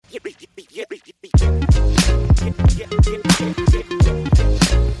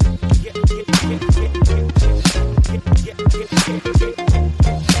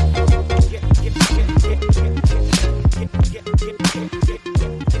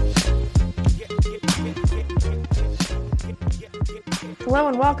Hello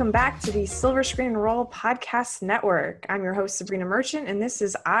and welcome back to the Silver Screen and Roll Podcast Network. I'm your host, Sabreena Merchant, and this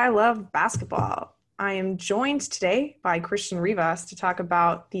is I Love Basketball. I am joined today by Christian Rivas to talk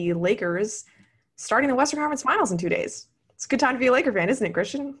about the Lakers starting the Western Conference Finals in 2 days. It's a good time to be a Laker fan, isn't it,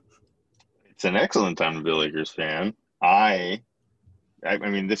 Christian? It's an excellent time to be a Lakers fan. I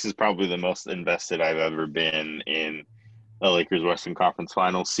mean, this is probably the most invested I've ever been in a Lakers Western Conference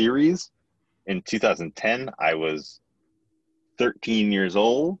Finals series. In 2010, I was 13 years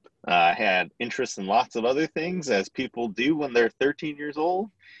old. I had interest in lots of other things, as people do when they're 13 years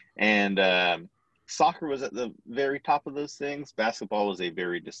old. And soccer was at the very top of those things. Basketball was a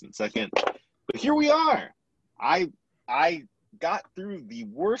very distant second. But here we are. I got through the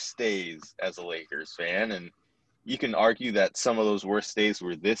worst days as a Lakers fan, and you can argue that some of those worst days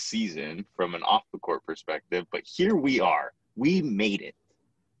were this season from an off-the-court perspective, but here we are. We made it.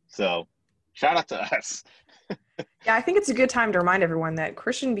 So, shout out to us. Yeah, I think it's a good time to remind everyone that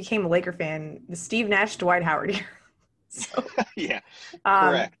Christian became a Laker fan the Steve Nash, Dwight Howard year. So, yeah,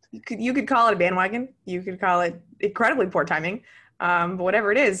 correct. You could call it a bandwagon. You could call it incredibly poor timing. But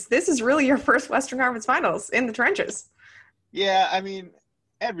whatever it is, this is really your first Western Conference Finals in the trenches. Yeah, I mean,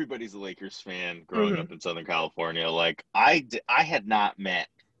 everybody's a Lakers fan growing up in Southern California. Like, I had not met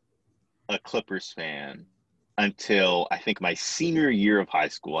a Clippers fan until I think my senior year of high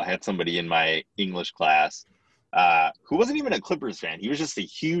school. I had somebody in my English class who wasn't even a Clippers fan. He was just a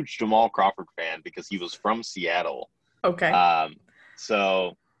huge Jamal Crawford fan because he was from Seattle. Okay.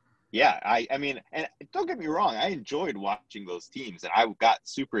 So, yeah, I mean, and don't get me wrong, I enjoyed watching those teams, and I got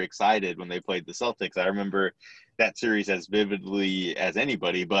super excited when they played the Celtics. I remember that series as vividly as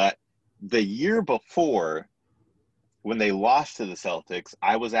anybody, but the year before, when they lost to the Celtics,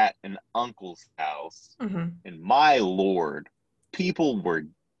 I was at an uncle's house, and my Lord, people were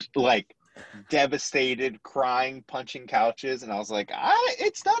like devastated, crying, punching couches, and I was like,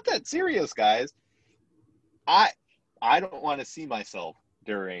 it's not that serious, guys. I don't want to see myself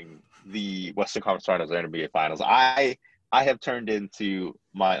during the Western Conference Finals or NBA Finals. I have turned into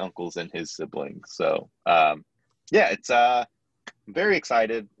my uncles and his siblings. So, yeah, it's very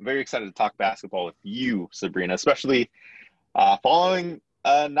excited to talk basketball with you, Sabreena, especially following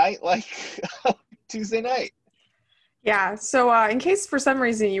a night like Tuesday night. Yeah, so in case for some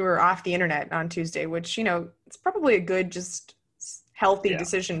reason you were off the internet on Tuesday, which, you know, it's probably a good, just healthy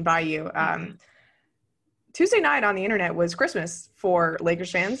decision by you. Tuesday night on the internet was Christmas for Lakers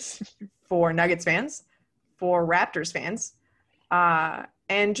fans, for Nuggets fans, for Raptors fans,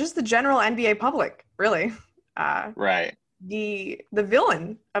 and just the general NBA public, really. Right. The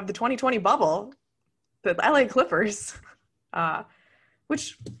villain of the 2020 bubble, the LA Clippers,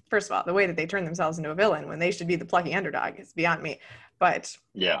 which, first of all, the way that they turned themselves into a villain when they should be the plucky underdog is beyond me. But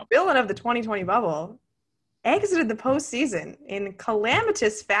yeah, villain of the 2020 bubble exited the postseason in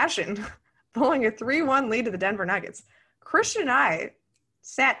calamitous fashion, pulling a 3-1 lead to the Denver Nuggets. Christian and I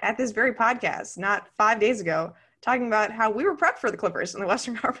sat at this very podcast not 5 days ago talking about how we were prepped for the Clippers in the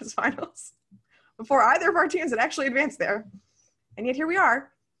Western Conference Finals before either of our teams had actually advanced there. And yet here we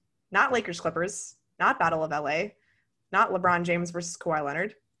are, not Lakers Clippers, not Battle of LA, not LeBron James versus Kawhi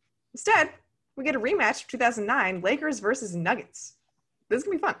Leonard. Instead, we get a rematch of 2009, Lakers versus Nuggets. This is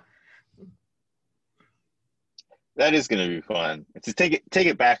going to be fun. That is going to be fun. To take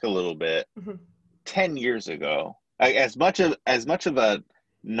it back a little bit, 10 years ago, as much of a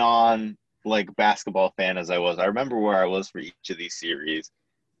basketball fan as I was, I remember where I was for each of these series.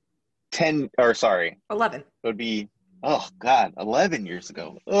 11. It would be, 11 years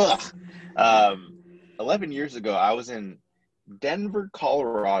ago. 11 years ago, I was in Denver,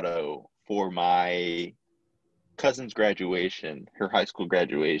 Colorado for my cousin's graduation, her high school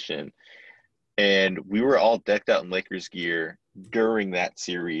graduation. And we were all decked out in Lakers gear during that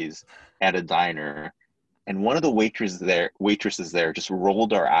series at a diner. And one of the waitresses there just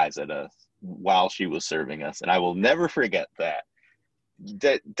rolled her eyes at us while she was serving us. And I will never forget that.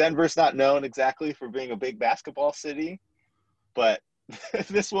 Denver's not known exactly for being a big basketball city, but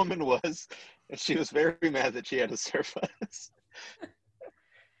this woman was, and she was very mad that she had to serve us.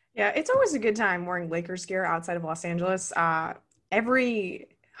 Yeah, it's always a good time wearing Lakers gear outside of Los Angeles. Every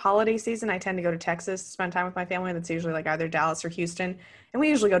holiday season, I tend to go to Texas to spend time with my family. That's usually like either Dallas or Houston. And we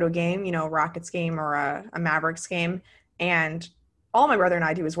usually go to a game, you know, a Rockets game or a Mavericks game. And all my brother and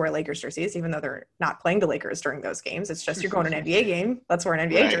I do is wear Lakers jerseys, even though they're not playing the Lakers during those games. It's just you're going to an NBA game, let's wear an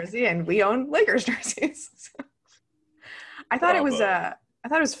NBA jersey, and we own Lakers jerseys. I thought it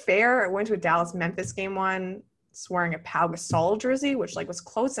was fair. I went to a Dallas-Memphis game once wearing a Pau Gasol jersey, which like was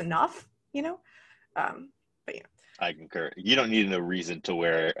close enough, you know. But yeah. I concur. You don't need no reason to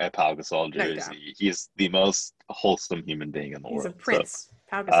wear a Pau Gasol jersey. No. He's the most wholesome human being in the He's a world. So, prince.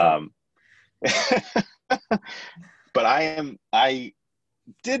 Pau Gasol. but I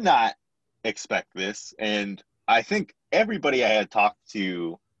did not expect this, and I think everybody I had talked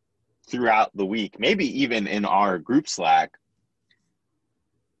to throughout the week, maybe even in our group Slack,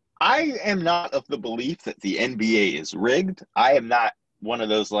 I am not of the belief that the NBA is rigged. I am not one of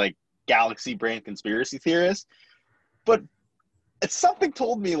those like galaxy brain conspiracy theorists, but something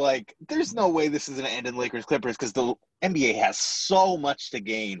told me like there's no way this is going to end in Lakers Clippers because the NBA has so much to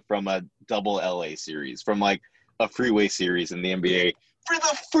gain from a double LA series, from like a freeway series in the NBA for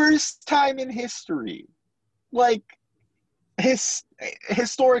the first time in history. Like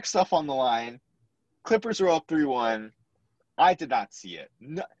historic stuff on the line. Clippers are up 3-1. I did not see it.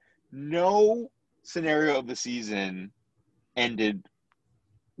 No scenario of the season ended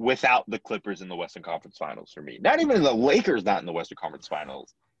without the Clippers in the Western Conference Finals for me. Not even the Lakers not in the Western Conference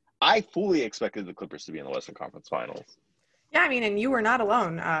Finals. I fully expected the Clippers to be in the Western Conference Finals. Yeah, I mean, and you were not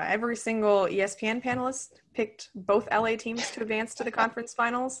alone. Every single ESPN panelist picked both LA teams to advance to the conference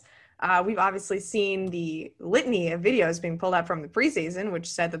finals. We've obviously seen the litany of videos being pulled out from the preseason, which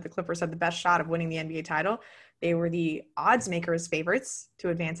said that the Clippers had the best shot of winning the NBA title. They were the odds makers' favorites to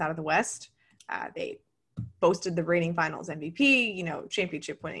advance out of the West. They boasted the reigning finals MVP,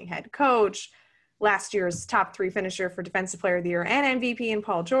 championship winning head coach, last year's top 3 finisher for defensive player of the year and MVP in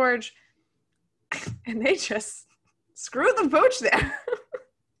Paul George. And they just screwed the pooch there.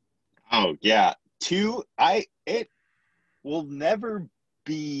 Oh yeah. It will never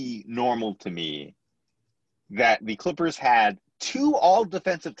be normal to me that the Clippers had 2 all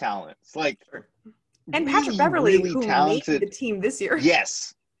defensive talents. Like and really, Patrick Beverley, really who talented. made the team this year.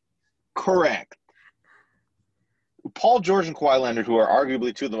 Yes. Correct. Paul George and Kawhi Leonard, who are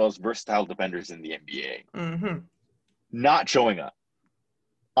arguably 2 of the most versatile defenders in the NBA, not showing up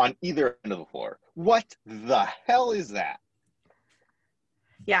on either end of the floor. What the hell is that?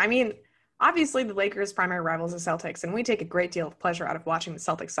 Yeah, I mean, obviously the Lakers' primary rivals are Celtics, and we take a great deal of pleasure out of watching the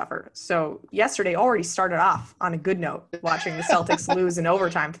Celtics suffer. So yesterday already started off on a good note, watching the Celtics lose in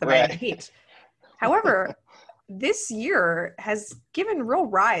overtime to the Miami Heat. However, this year has given real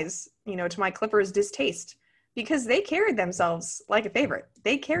rise, to my Clippers' distaste, because they carried themselves like a favorite.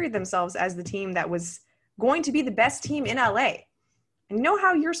 They carried themselves as the team that was going to be the best team in LA. And you know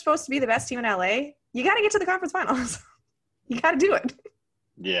how you're supposed to be the best team in LA? You got to get to the conference finals. You got to do it.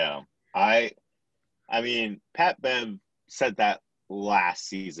 Yeah. I mean, Pat Bev said that last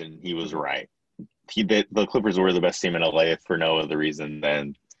season. He was right. The Clippers were the best team in LA for no other reason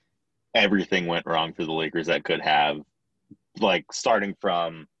than everything went wrong for the Lakers that could have, like starting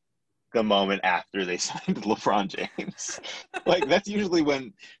from the moment after they signed LeBron James. Like that's usually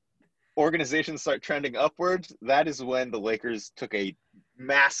when organizations start trending upwards. That is when the Lakers took a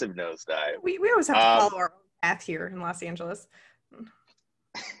massive nosedive. We always have to follow our own path here in Los Angeles.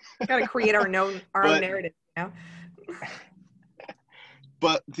 Got to create our own narrative,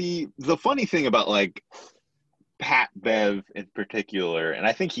 But the funny thing about like Pat Bev in particular, and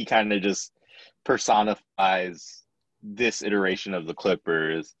I think he kind of just personifies this iteration of the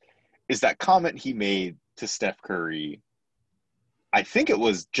Clippers, is that comment he made to Steph Curry. I think it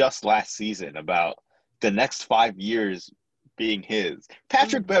was just last season about the next 5 years being his.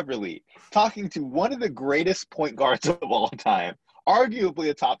 Patrick Beverley talking to one of the greatest point guards of all time, arguably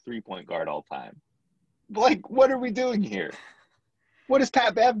a top 3 point guard all time. Like, what are we doing here? What has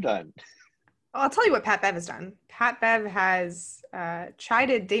Pat Bev done? Well, I'll tell you what Pat Bev has done. Pat Bev has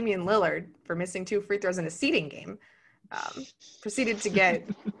chided Damian Lillard for missing 2 free throws in a seeding game. Proceeded to get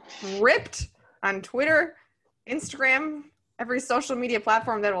ripped on Twitter, Instagram, every social media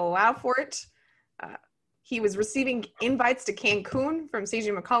platform that will allow for it. He was receiving invites to Cancun from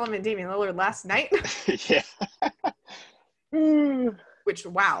CJ McCollum and Damian Lillard last night. Yeah. Which,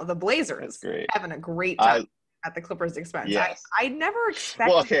 wow, the Blazers having a great time at the Clippers' expense. Yes. I never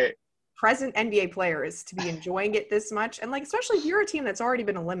expected present NBA players to be enjoying it this much. And, like, especially if you're a team that's already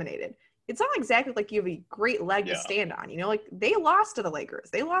been eliminated, it's not exactly like you have a great leg to stand on. Like, they lost to the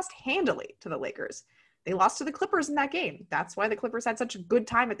Lakers. They lost handily to the Lakers. They lost to the Clippers in that game. That's why the Clippers had such a good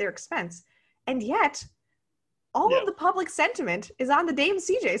time at their expense. And yet, all of the public sentiment is on the Dame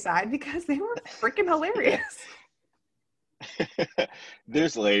CJ side because they were freaking hilarious.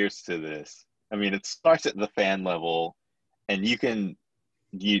 There's layers to this. I mean, it starts at the fan level, and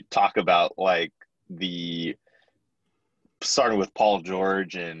you talk about like starting with Paul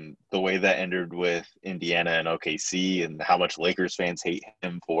George and the way that ended with Indiana and OKC and how much Lakers fans hate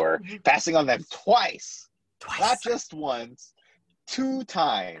him for passing on them twice, not just once, 2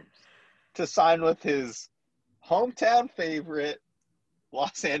 times to sign with his hometown favorite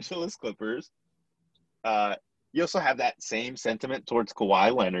Los Angeles Clippers. you also have that same sentiment towards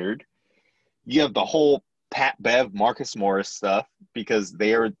Kawhi Leonard. You have the whole Pat Bev, Marcus Morris stuff because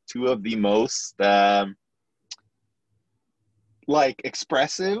they are two of the most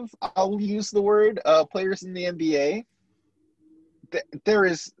expressive, I'll use the word, players in the NBA. There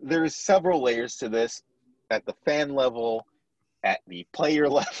is several layers to this at the fan level, at the player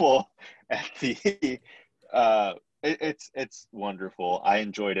level, at the it's wonderful. I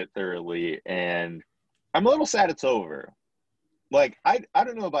enjoyed it thoroughly, and I'm a little sad it's over. Like, I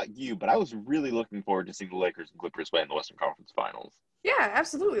don't know about you, but I was really looking forward to seeing the Lakers and Clippers play in the Western Conference Finals. Yeah,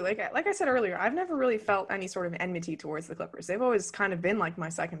 absolutely. Like I said earlier, I've never really felt any sort of enmity towards the Clippers. They've always kind of been like my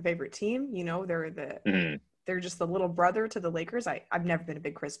second favorite team. You know, Mm-hmm. they're just the little brother to the Lakers. I've never been a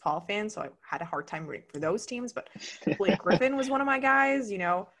big Chris Paul fan, so I had a hard time rooting for those teams. But Blake Griffin was one of my guys. You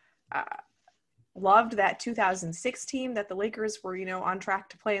know, uh, loved that 2006 team that the Lakers were, you know, on track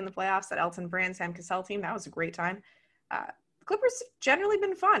to play in the playoffs. That Elton Brand, Sam Cassell team, that was a great time. The Clippers have generally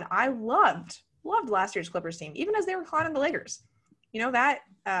been fun. I loved last year's Clippers team, even as they were clowning the Lakers. You know, that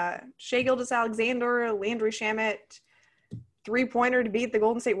Shai Gilgeous-Alexander, Landry Shamet, three-pointer to beat the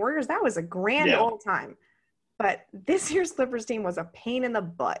Golden State Warriors, that was a grand Yeah. old time. But this year's Clippers team was a pain in the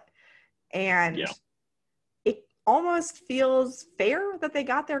butt. And Yeah. it almost feels fair that they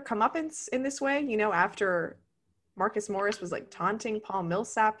got their comeuppance in this way, you know, after Marcus Morris was like taunting Paul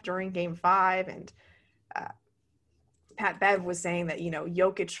Millsap during Game 5, and Pat Bev was saying that, you know,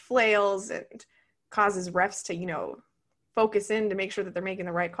 Jokic flails and causes refs to, you know, focus in to make sure that they're making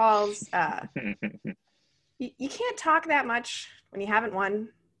the right calls. You can't talk that much when you haven't won.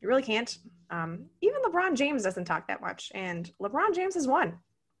 You really can't. Even LeBron James doesn't talk that much. And LeBron James has won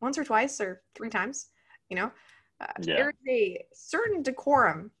once or twice or three times, you know. Yeah. There is a certain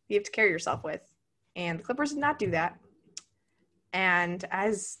decorum you have to carry yourself with. And the Clippers did not do that. And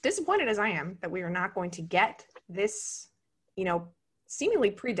as disappointed as I am that we are not going to get this, you know, seemingly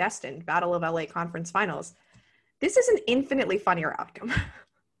predestined Battle of LA Conference Finals, this is an infinitely funnier outcome.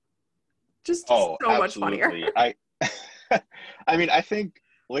 Just so much funnier. I mean, I think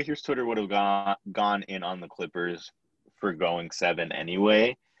Lakers Twitter would have gone in on the Clippers for going 7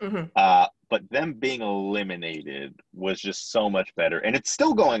 anyway. Mm-hmm. But them being eliminated was just so much better, and it's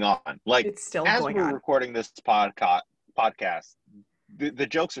still going on. Like, it's still as going we're on. recording this podcast, the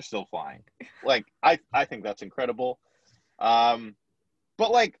jokes are still flying. Like, I think that's incredible. But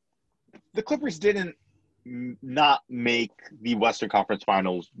like, the Clippers didn't not make the Western Conference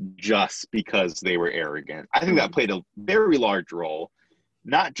Finals just because they were arrogant. I think that played a very large role,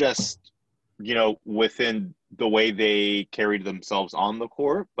 not just, you know, within the way they carried themselves on the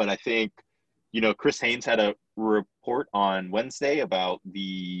court, but I think, you know, Chris Haynes had a report on Wednesday about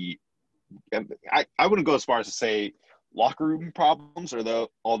I wouldn't go as far as to say locker room problems,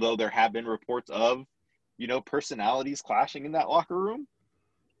 although there have been reports of, you know, personalities clashing in that locker room.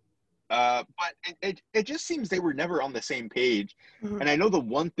 But it just seems they were never on the same page. Mm-hmm. And I know the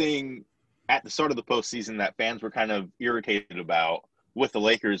one thing at the start of the postseason that fans were kind of irritated about with the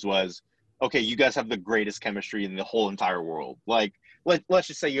Lakers was, okay, you guys have the greatest chemistry in the whole entire world. Like, let's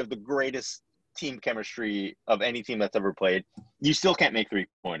just say you have the greatest team chemistry of any team that's ever played. You still can't make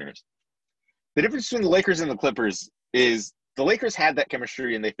three-pointers. The difference between the Lakers and the Clippers is the Lakers had that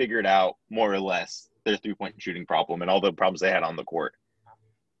chemistry and they figured out more or less their three-point shooting problem and all the problems they had on the court.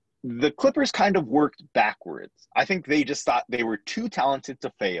 The Clippers kind of worked backwards. I think they just thought they were too talented to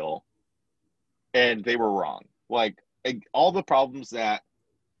fail, and they were wrong. Like, all the problems that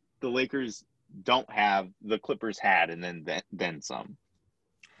the Lakers don't have, the Clippers had, and then some.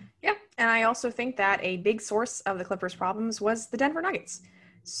 Yeah, and I also think that a big source of the Clippers' problems was the Denver Nuggets.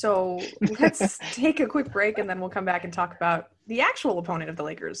 So let's take a quick break, and then we'll come back and talk about the actual opponent of the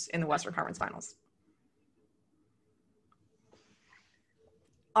Lakers in the Western Conference Finals.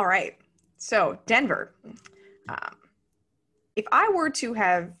 All right, so Denver. If I were to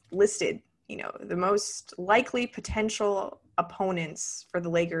have listed, you know, the most likely potential opponents for the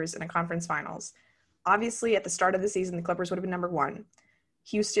Lakers in a conference finals, obviously at the start of the season, the Clippers would have been number 1.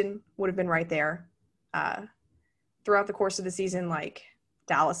 Houston would have been right there. Throughout the course of the season, like,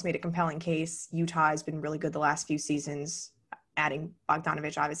 Dallas made a compelling case. Utah has been really good the last few seasons, adding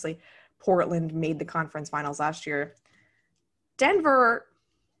Bogdanovich, obviously. Portland made the conference finals last year. Denver,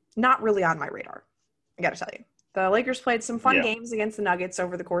 not really on my radar, I got to tell you. The Lakers played some fun games against the Nuggets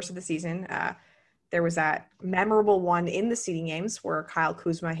over the course of the season. There was that memorable one in the seeding games where Kyle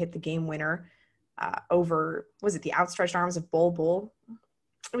Kuzma hit the game winner over, was it the outstretched arms of Bol Bol?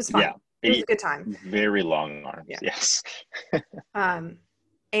 It was fun. Yeah. It was a good time. Very long arms, yes.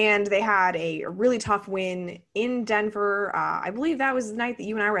 And they had a really tough win in Denver. I believe that was the night that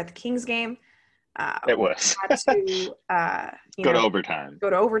you and I were at the Kings game. It was. Had to, Go to overtime. go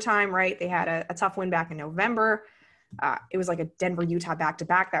to overtime, right? They had a tough win back in November. It was like a Denver-Utah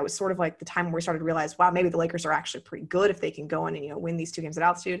back-to-back. That was sort of like the time where we started to realize, wow, maybe the Lakers are actually pretty good if they can go in and, win these 2 games at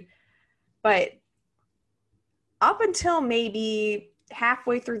altitude. But up until maybe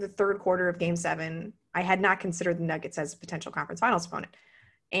halfway through the third quarter of Game 7, I had not considered the Nuggets as a potential conference finals opponent.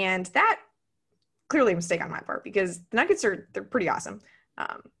 And that clearly a mistake on my part because the Nuggets they're pretty awesome.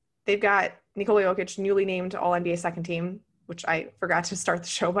 They've got Nikola Jokic, newly named All-NBA second team, which I forgot to start the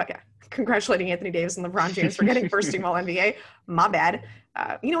show, but yeah, congratulating Anthony Davis and LeBron James for getting first team All-NBA. My bad.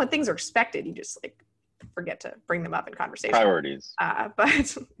 When things are expected, you just forget to bring them up in conversation. Priorities.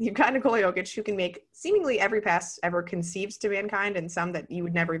 But you've got Nikola Jokic who can make seemingly every pass ever conceived to mankind and some that you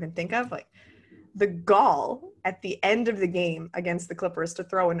would never even think of. Like the gall at the end of the game against the Clippers to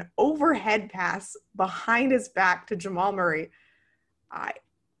throw an overhead pass behind his back to Jamal Murray.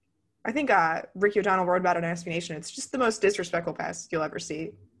 I think Ricky O'Donnell wrote about it on SB Nation. It's just the most disrespectful pass you'll ever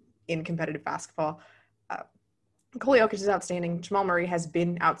see in competitive basketball. Nikola Jokic is outstanding. Jamal Murray has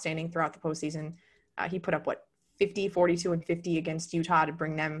been outstanding throughout the postseason. He put up, 50, 42, and 50 against Utah to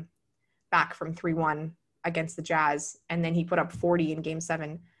bring them back from 3-1 against the Jazz. And then he put up 40 in Game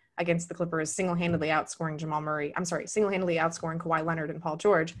 7 against the Clippers, single-handedly outscoring single-handedly outscoring Kawhi Leonard and Paul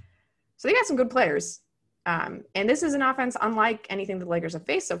George. So they got some good players. And this is an offense unlike anything the Lakers have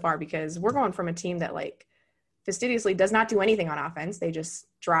faced so far because we're going from a team that, fastidiously does not do anything on offense. They just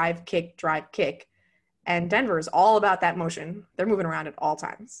drive, kick. And Denver is all about that motion. They're moving around at all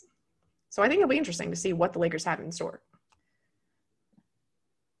times. So I think it'll be interesting to see what the Lakers have in store.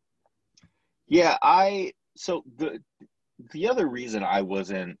 Yeah, so the other reason I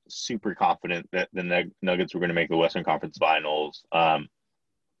wasn't super confident that the Nuggets were going to make the Western Conference Finals,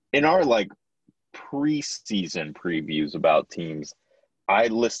 in our preseason previews about teams, I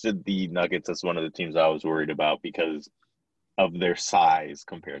listed the Nuggets as one of the teams I was worried about because of their size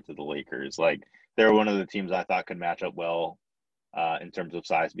compared to the Lakers. They're one of the teams I thought could match up well in terms of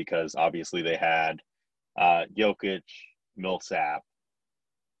size because obviously they had Jokic, Millsap,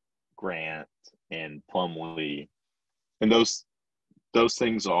 Grant, and Plumlee. And those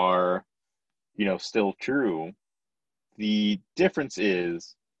things are, still true. The difference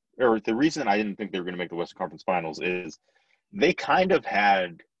is, or the reason I didn't think they were going to make the Western Conference Finals is they kind of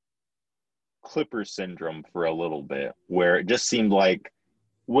had Clippers syndrome for a little bit, where it just seemed like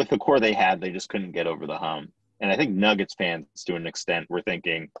with the core they had, they just couldn't get over the hump. And I think Nuggets fans, to an extent, were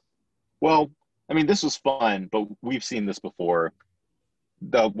thinking, well, this was fun, but we've seen this before.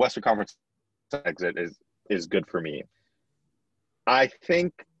 The Western Conference exit is good for me. I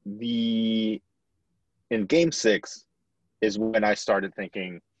think in Game 6 is when I started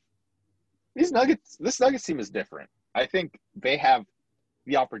thinking, this Nuggets team is different. I think they have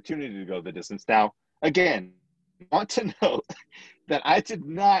the opportunity to go the distance. Now, again, I want to note that I did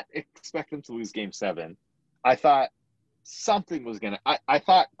not expect them to lose Game 7. I thought something was going to – I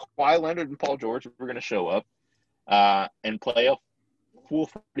thought Kawhi Leonard and Paul George were going to show up and play a full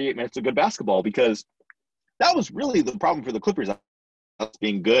 48 minutes of good basketball because that was really the problem for the Clippers. Us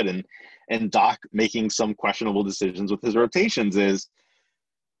being good and Doc making some questionable decisions with his rotations is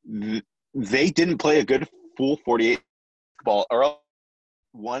they didn't play a good full 48 ball or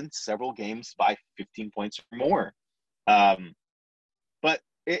won several games by 15 points or more. But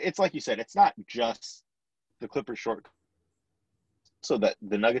it's like you said, it's not just the Clippers short, so that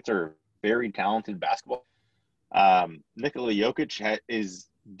the Nuggets are very talented basketball. Nikola Jokic is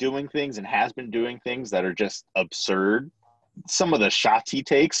doing things and has been doing things that are just absurd. Some of the shots he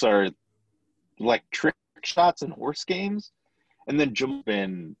takes are like trick shots in horse games. And then Jamal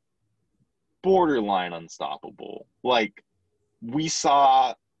been borderline unstoppable. We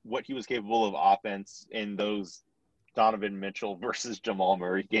saw what he was capable of offense in those Donovan Mitchell versus Jamal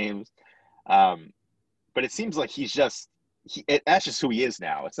Murray games. But it seems like that's just who he is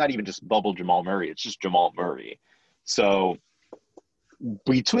now. It's not even just bubble Jamal Murray. It's just Jamal Murray. So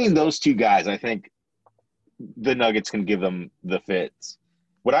between those two guys, I think the Nuggets can give them the fits.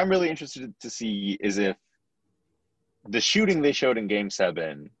 What I'm really interested to see is if the shooting they showed in Game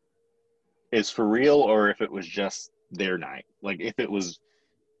 7 is for real or if it was just their night. If it was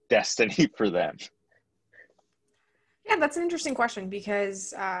destiny for them. Yeah, that's an interesting question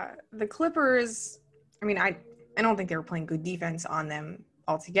because the Clippers, I don't think they were playing good defense on them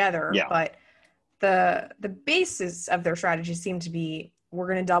altogether, yeah. But the basis of their strategy seemed to be, we're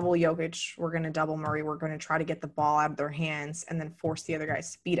going to double Jokic, we're going to double Murray, we're going to try to get the ball out of their hands and then force the other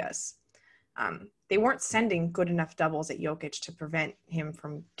guys to beat us. They weren't sending good enough doubles at Jokic to prevent him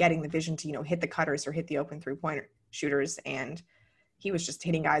from getting the vision to, hit the cutters or hit the open three-pointer shooters. And he was just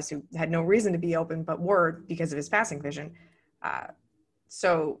hitting guys who had no reason to be open, but were because of his passing vision.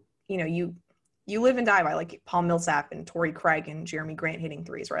 So, you live and die by like Paul Millsap and Torrey Craig and Jeremy Grant hitting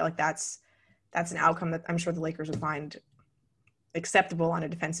threes, right? Like that's an outcome that I'm sure the Lakers would find acceptable on a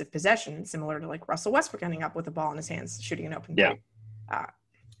defensive possession, similar to like Russell Westbrook ending up with the ball in his hands, shooting an open three.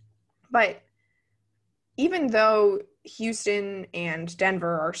 But even though Houston and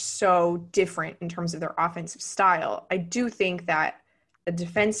Denver are so different in terms of their offensive style, I do think that a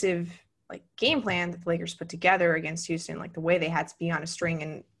defensive like game plan that the Lakers put together against Houston, like the way they had to be on a string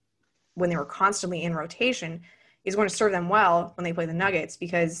and when they were constantly in rotation, is going to serve them well when they play the Nuggets,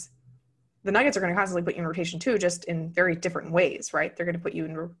 because the Nuggets are going to constantly put you in rotation too, just in very different ways, right? They're going to put you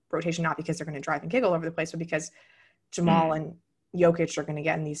in rotation not because they're going to drive and kick all over the place, but because Jamal and Jokic are going to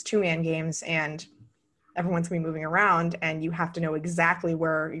get in these two-man games and everyone's going to be moving around, and you have to know exactly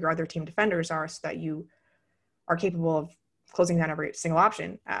where your other team defenders are so that you are capable of closing down every single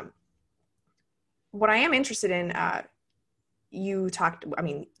option. What I am interested in, media talked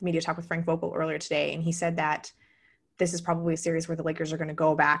with Frank Vogel earlier today, and he said that this is probably a series where the Lakers are going to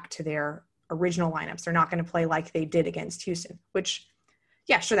go back to their original lineups. They're not going to play like they did against Houston, which,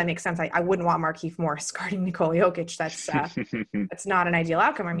 yeah, sure, that makes sense. I wouldn't want Markieff Morris guarding Nikola Jokic. That's not an ideal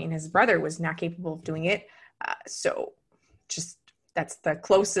outcome. I mean, his brother was not capable of doing it. So just that's the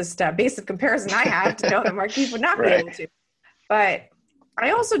closest basic comparison I have to know that Markieff would not be able to. But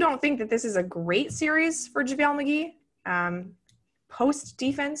I also don't think that this is a great series for JaVale McGee. Post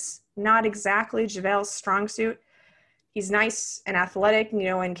defense, not exactly JaVale's strong suit. He's nice and athletic,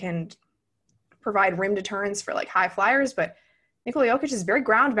 and can provide rim deterrents for like high flyers, but Nikola Jokic is very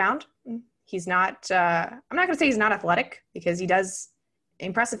ground bound. He's not, I'm not going to say he's not athletic, because he does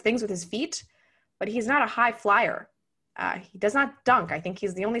impressive things with his feet, but he's not a high flyer. He does not dunk. I think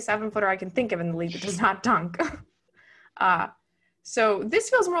he's the only 7-footer I can think of in the league that does not dunk. So this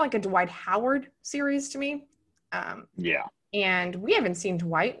feels more like a Dwight Howard series to me. And we haven't seen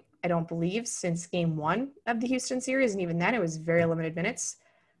Dwight, I don't believe, since game 1 of the Houston series. And even then it was very limited minutes.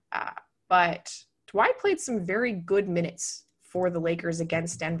 But Dwight played some very good minutes for the Lakers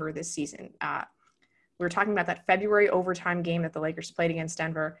against Denver this season. We were talking about that February overtime game that the Lakers played against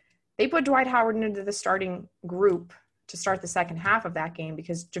Denver. They put Dwight Howard into the starting group to start the second half of that game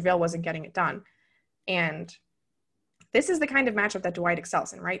because JaVale wasn't getting it done. And this is the kind of matchup that Dwight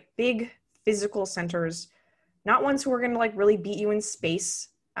excels in, right? Big physical centers, not ones who are going to like really beat you in space,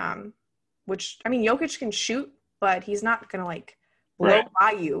 which, I mean, Jokic can shoot, but he's not going to like blow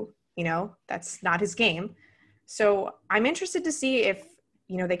by you, that's not his game. So I'm interested to see if,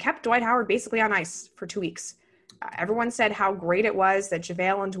 they kept Dwight Howard basically on ice for 2 weeks. Everyone said how great it was that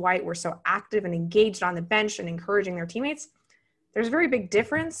JaVale and Dwight were so active and engaged on the bench and encouraging their teammates. There's a very big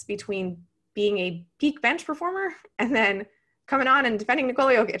difference between being a peak bench performer and then coming on and defending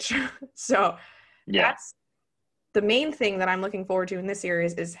Nikola Jokic. So that's the main thing that I'm looking forward to in this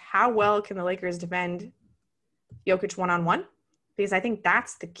series, is how well can the Lakers defend Jokic one-on-one? Because I think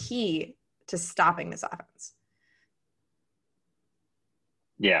that's the key to stopping this offense.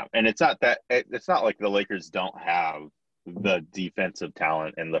 Yeah, and it's not like the Lakers don't have the defensive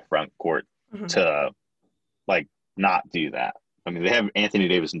talent in the front court to like not do that. I mean, they have Anthony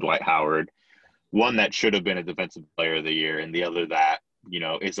Davis and Dwight Howard, one that should have been a defensive player of the year, and the other that,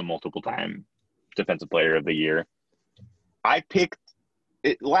 is a multiple time defensive player of the year.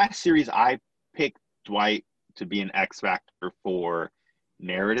 Last series, I picked Dwight to be an X factor for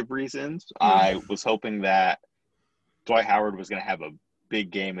narrative reasons. I was hoping that Dwight Howard was going to have a big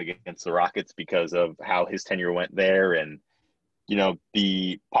game against the Rockets because of how his tenure went there, and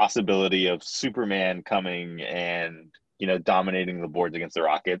the possibility of Superman coming and dominating the boards against the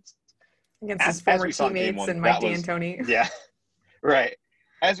Rockets against his former teammates and Mike D'Antoni. Yeah, right.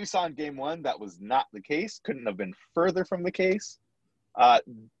 As we saw in game 1, that was not the case. Couldn't have been further from the case.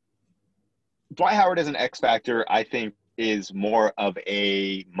 Dwight Howard as an X factor, I think, is more of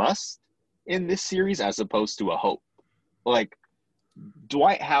a must in this series as opposed to a hope. Like,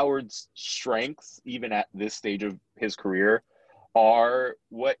 Dwight Howard's strengths, even at this stage of his career, are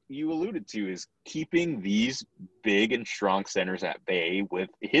what you alluded to, is keeping these big and strong centers at bay with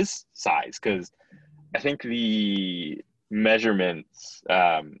his size. Because I think the measurements,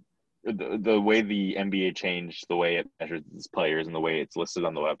 the way the NBA changed the way it measures its players and the way it's listed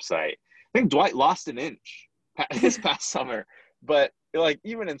on the website, I think Dwight lost an inch this past summer. But like,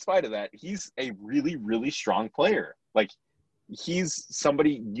 even in spite of that, he's a really, really strong player. Like, he's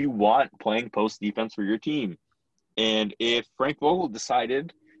somebody you want playing post defense for your team. And if Frank Vogel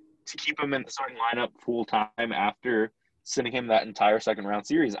decided to keep him in the starting lineup full time after sending him that entire second round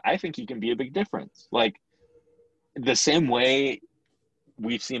series, I think he can be a big difference. Like, the same way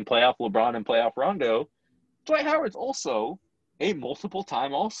we've seen playoff LeBron and playoff Rondo, Dwight Howard's also a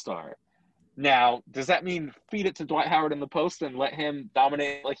multiple-time All-Star. Now, does that mean feed it to Dwight Howard in the post and let him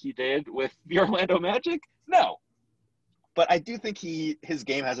dominate like he did with the Orlando Magic? No. But I do think his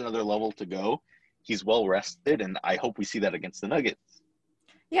game has another level to go. He's well rested, and I hope we see that against the Nuggets.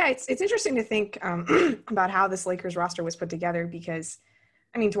 Yeah, it's interesting to think about how this Lakers roster was put together because,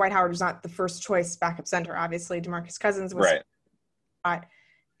 I mean, Dwight Howard was not the first choice backup center. Obviously, DeMarcus Cousins was right,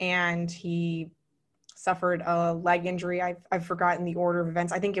 and he suffered a leg injury. I've forgotten the order of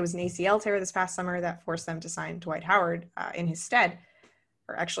events. I think it was an ACL tear this past summer that forced them to sign Dwight Howard in his stead,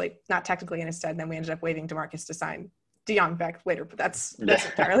 or actually not technically in his stead. And then we ended up waiving DeMarcus to sign Dion back later, but that's an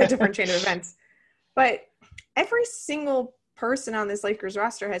entirely different chain of events. But every single person on this Lakers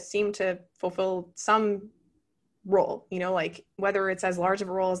roster has seemed to fulfill some role, like whether it's as large of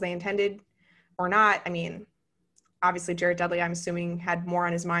a role as they intended or not. I mean, obviously Jared Dudley, I'm assuming, had more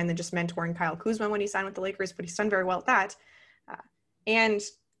on his mind than just mentoring Kyle Kuzma when he signed with the Lakers, but he's done very well at that. And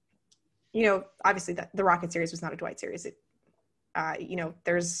obviously the Rocket series was not a Dwight series.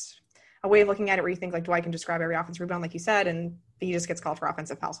 There's a way of looking at it where you think like Dwight can just grab every offensive rebound, like you said, and he just gets called for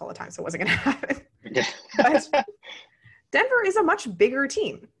offensive fouls all the time, so it wasn't going to happen. But Denver is a much bigger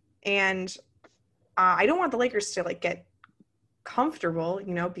team, and I don't want the Lakers to get comfortable,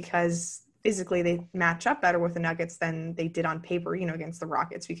 because physically they match up better with the Nuggets than they did on paper, against the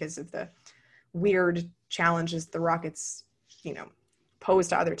Rockets because of the weird challenges the Rockets, pose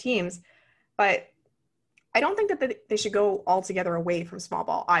to other teams. But I don't think that they should go altogether away from small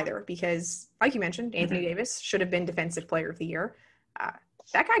ball either, because like you mentioned, Anthony Davis should have been Defensive Player of the Year.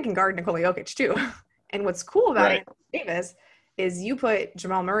 That guy can guard Nikola Jokic too. And what's cool about Anthony Davis is you put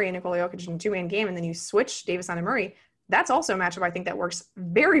Jamal Murray and Nikola Jokic in a two-man game, and then you switch Davis onto Murray. That's also a matchup I think that works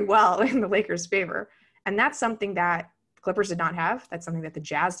very well in the Lakers' favor. And that's something that the Clippers did not have. That's something that the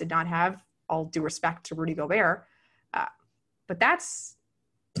Jazz did not have, all due respect to Rudy Gobert. But that's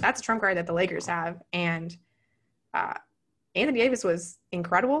a trump card that the Lakers have. And Anthony Davis was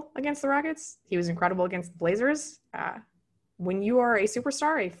incredible against the Rockets. He was incredible against the Blazers. When you are a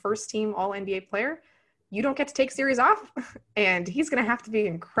superstar, a first-team All-NBA player, you don't get to take series off. And he's going to have to be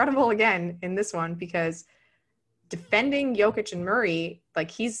incredible again in this one because defending Jokic and Murray, I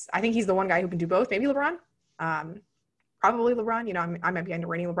think he's the one guy who can do both. Maybe LeBron. Probably LeBron. I might be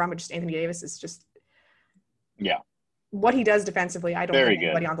underrating LeBron, but just Anthony Davis is just what he does defensively. I don't think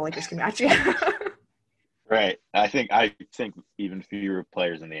anybody on the Lakers can match. Right. I think even fewer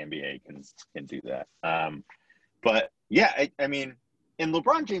players in the NBA can do that. But yeah, I mean, and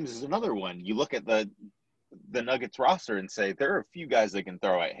LeBron James is another one. You look at the Nuggets roster and say there are a few guys that can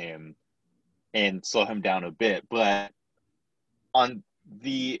throw at him and slow him down a bit, but on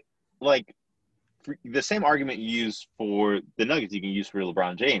the same argument you use for the Nuggets, you can use for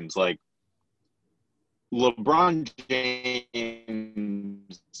LeBron James. LeBron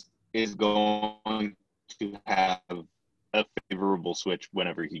James is going to have a favorable switch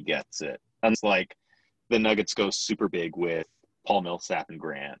whenever he gets it. And it's the Nuggets go super big with Paul Millsap and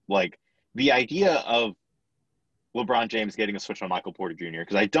Grant. The idea of LeBron James getting a switch on Michael Porter Jr.,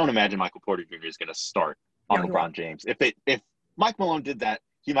 because I don't imagine Michael Porter Jr. is going to start on LeBron James. If Mike Malone did that,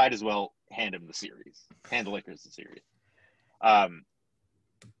 he might as well hand the Lakers the series.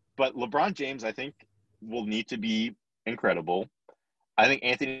 But LeBron James, I think, will need to be incredible. I think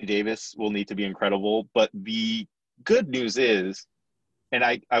Anthony Davis will need to be incredible. But the good news is, and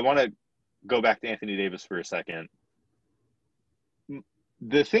I want to go back to Anthony Davis for a second.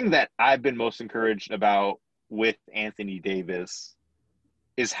 The thing that I've been most encouraged about with Anthony Davis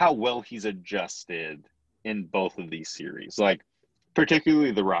is how well he's adjusted in both of these series,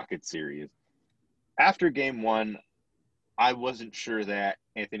 particularly the Rocket series. After game one, I wasn't sure that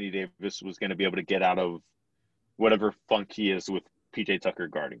Anthony Davis was going to be able to get out of whatever funk he is with PJ Tucker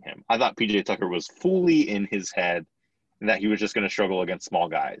guarding him. I thought PJ Tucker was fully in his head and that he was just going to struggle against small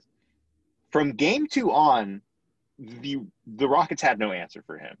guys. From game two on, the Rockets had no answer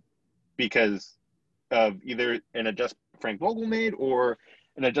for him because of either an adjustment Frank Vogel made or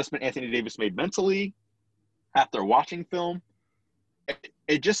an adjustment Anthony Davis made mentally after watching film.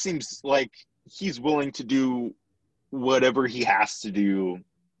 It just seems like he's willing to do whatever he has to do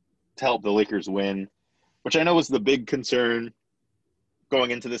to help the Lakers win, which I know was the big concern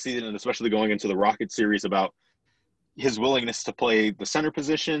going into the season and especially going into the Rocket series about his willingness to play the center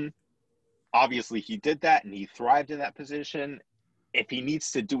position. Obviously, he did that and he thrived in that position. If he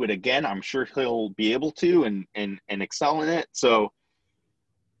needs to do it again, I'm sure he'll be able to and excel in it. So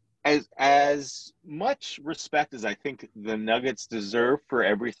as much respect as I think the Nuggets deserve for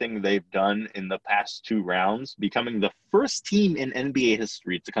everything they've done in the past two rounds, becoming the first team in NBA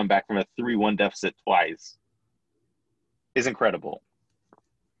history to come back from a 3-1 deficit twice is incredible.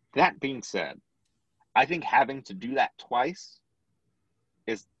 That being said, I think having to do that twice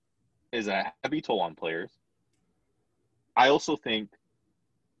is a heavy toll on players. I also think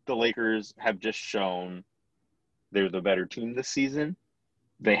the Lakers have just shown they're the better team this season.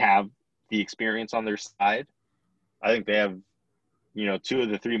 They have the experience on their side. I think they have, two of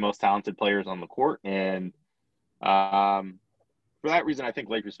the three most talented players on the court. And for that reason, I think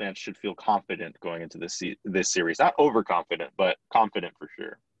Lakers fans should feel confident going into this series. Not overconfident, but confident for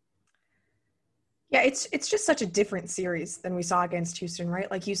sure. Yeah, it's just such a different series than we saw against Houston,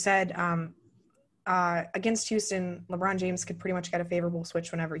 right? Like you said, against Houston, LeBron James could pretty much get a favorable switch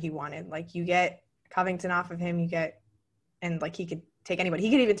whenever he wanted. Like you get Covington off of him, and like he could take anybody. He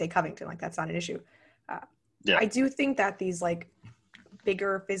could even take Covington. Like that's not an issue. Yeah. I do think that these like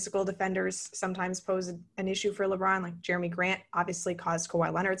bigger physical defenders sometimes pose an issue for LeBron. Like Jeremy Grant obviously caused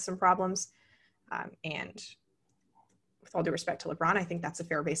Kawhi Leonard some problems. And with all due respect to LeBron, I think that's a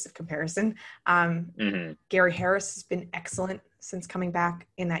fair base of comparison. Gary Harris has been excellent since coming back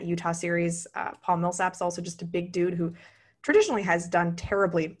in that Utah series. Paul Millsap's also just a big dude who traditionally has done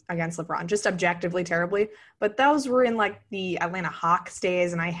terribly against LeBron, just objectively terribly. But those were in like the Atlanta Hawks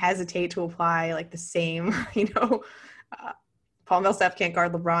days, and I hesitate to apply like the same, Paul Millsap can't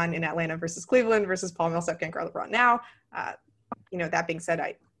guard LeBron in Atlanta versus Cleveland versus Paul Millsap can't guard LeBron now. That being said,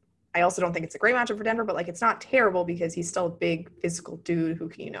 I also don't think it's a great matchup for Denver, but like it's not terrible because he's still a big physical dude who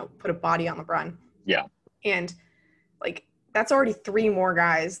can, put a body on LeBron. Yeah. And like that's already three more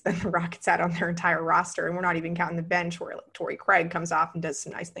guys than the Rockets had on their entire roster. And we're not even counting the bench where like Torrey Craig comes off and does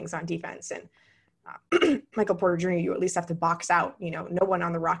some nice things on defense. And Michael Porter Jr., you at least have to box out. No one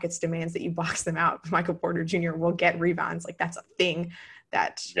on the Rockets demands that you box them out. Michael Porter Jr. will get rebounds. Like that's a thing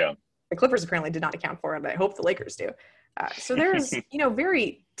that the Clippers apparently did not account for, but I hope the Lakers do. So there's,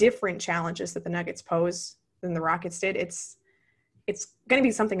 very different challenges that the Nuggets pose than the Rockets did. It's going to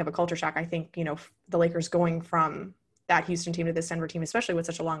be something of a culture shock, I think, the Lakers going from that Houston team to this Denver team, especially with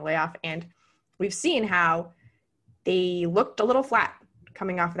such a long layoff. And we've seen how they looked a little flat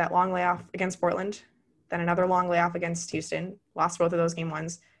coming off of that long layoff against Portland, then another long layoff against Houston, lost both of those game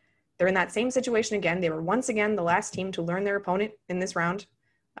ones. They're in that same situation again. They were once again the last team to learn their opponent in this round.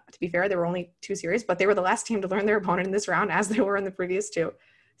 To be fair, there were only two series, but they were the last team to learn their opponent in this round as they were in the previous two.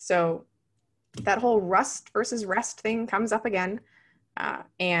 So that whole rust versus rest thing comes up again.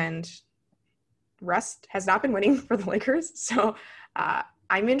 And rest has not been winning for the Lakers. So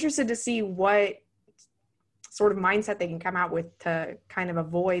I'm interested to see what sort of mindset they can come out with to kind of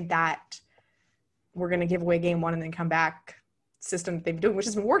avoid that we're going to give away game one and then come back system that they've been doing, which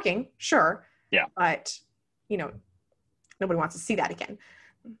has been working, sure. Yeah. But, nobody wants to see that again.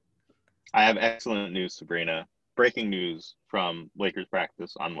 I have excellent news, Sabreena. Breaking news from Lakers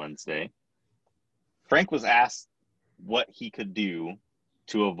practice on Wednesday. Frank was asked what he could do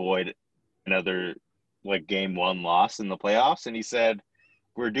to avoid another game one loss in the playoffs, and he said,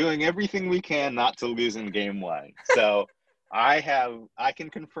 "We're doing everything we can not to lose in game one." So I can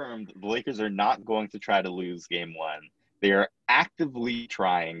confirm that the Lakers are not going to try to lose game one. They are actively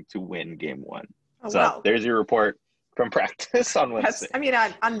trying to win game one. Oh, so wow. There's your report from practice on Wednesday.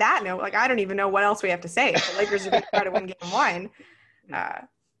 On that note, I don't even know what else we have to say. If the Lakers are going to try to win game one,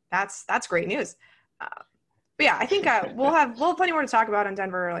 that's great news. But yeah, I think we'll have plenty more to talk about on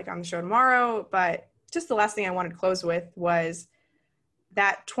Denver, on the show tomorrow. But just the last thing I wanted to close with was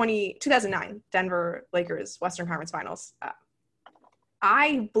that 2009 Denver Lakers Western Conference Finals.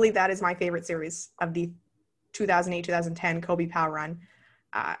 I believe that is my favorite series of the 2008-2010 Kobe Powell run.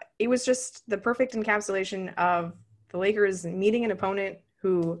 It was just the perfect encapsulation of the Lakers meeting an opponent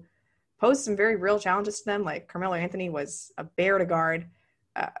who posed some very real challenges to them. Like Carmelo Anthony was a bear to guard.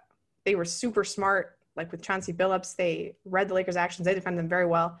 They were super smart. Like with Chauncey Billups, they read the Lakers' actions. They defended them very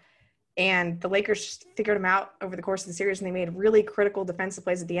well. And the Lakers just figured them out over the course of the series, and they made really critical defensive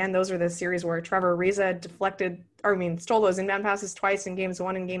plays at the end. Those are the series where Trevor Ariza stole those inbound passes twice in games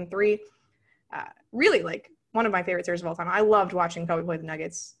 1 and game 3. Really, one of my favorite series of all time. I loved watching Kobe play the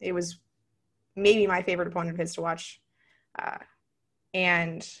Nuggets. It was maybe my favorite opponent of his to watch.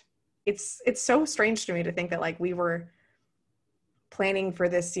 And it's so strange to me to think that we were planning for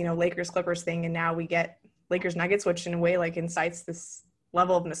this, Lakers Clippers thing, and now we get Lakers Nuggets, which in a way incites this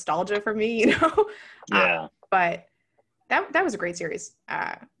level of nostalgia for me, Yeah. But that was a great series.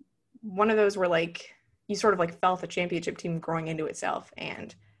 One of those where you sort of felt the championship team growing into itself,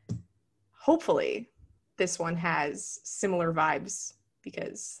 and hopefully this one has similar vibes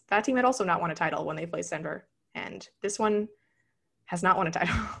because that team had also not won a title when they played Denver. And this one has not won a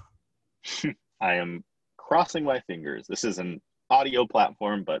title. I am crossing my fingers. This is an audio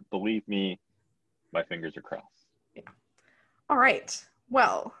platform, but believe me, my fingers are crossed. Yeah. All right.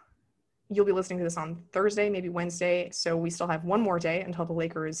 Well, you'll be listening to this on Thursday, maybe Wednesday. So we still have one more day until the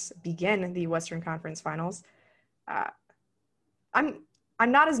Lakers begin the Western Conference Finals. I'm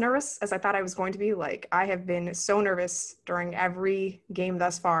not as nervous as I thought I was going to be. Like, I have been so nervous during every game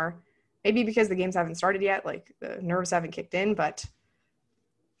thus far. Maybe because the games haven't started yet, like the nerves haven't kicked in, but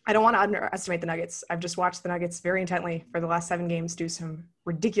I don't want to underestimate the Nuggets. I've just watched the Nuggets very intently for the last 7 games do some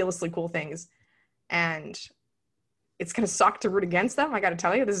ridiculously cool things. And it's going to suck to root against them. I got to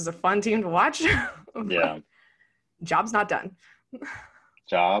tell you, this is a fun team to watch. Yeah. Job's not done.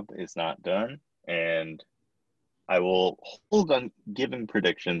 Job is not done. And I will hold on giving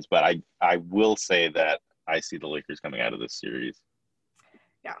predictions, but I will say that I see the Lakers coming out of this series.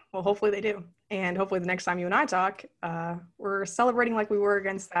 Yeah, well, hopefully they do. And hopefully the next time you and I talk, we're celebrating like we were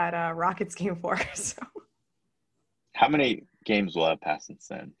against that Rockets game 4. So. How many games will have passed since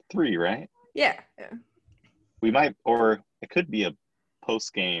then? 3, right? Yeah. We might, or it could be a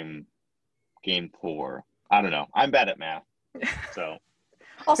post-game game 4. I don't know. I'm bad at math, so.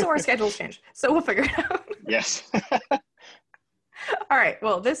 Also, our schedules change, so we'll figure it out. Yes. All right.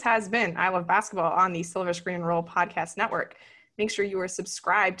 Well, this has been I Love Basketball on the Silver Screen and Roll Podcast Network. Make sure you are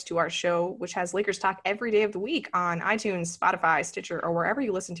subscribed to our show, which has Lakers talk every day of the week on iTunes, Spotify, Stitcher, or wherever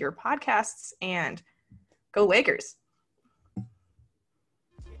you listen to your podcasts. And go Lakers.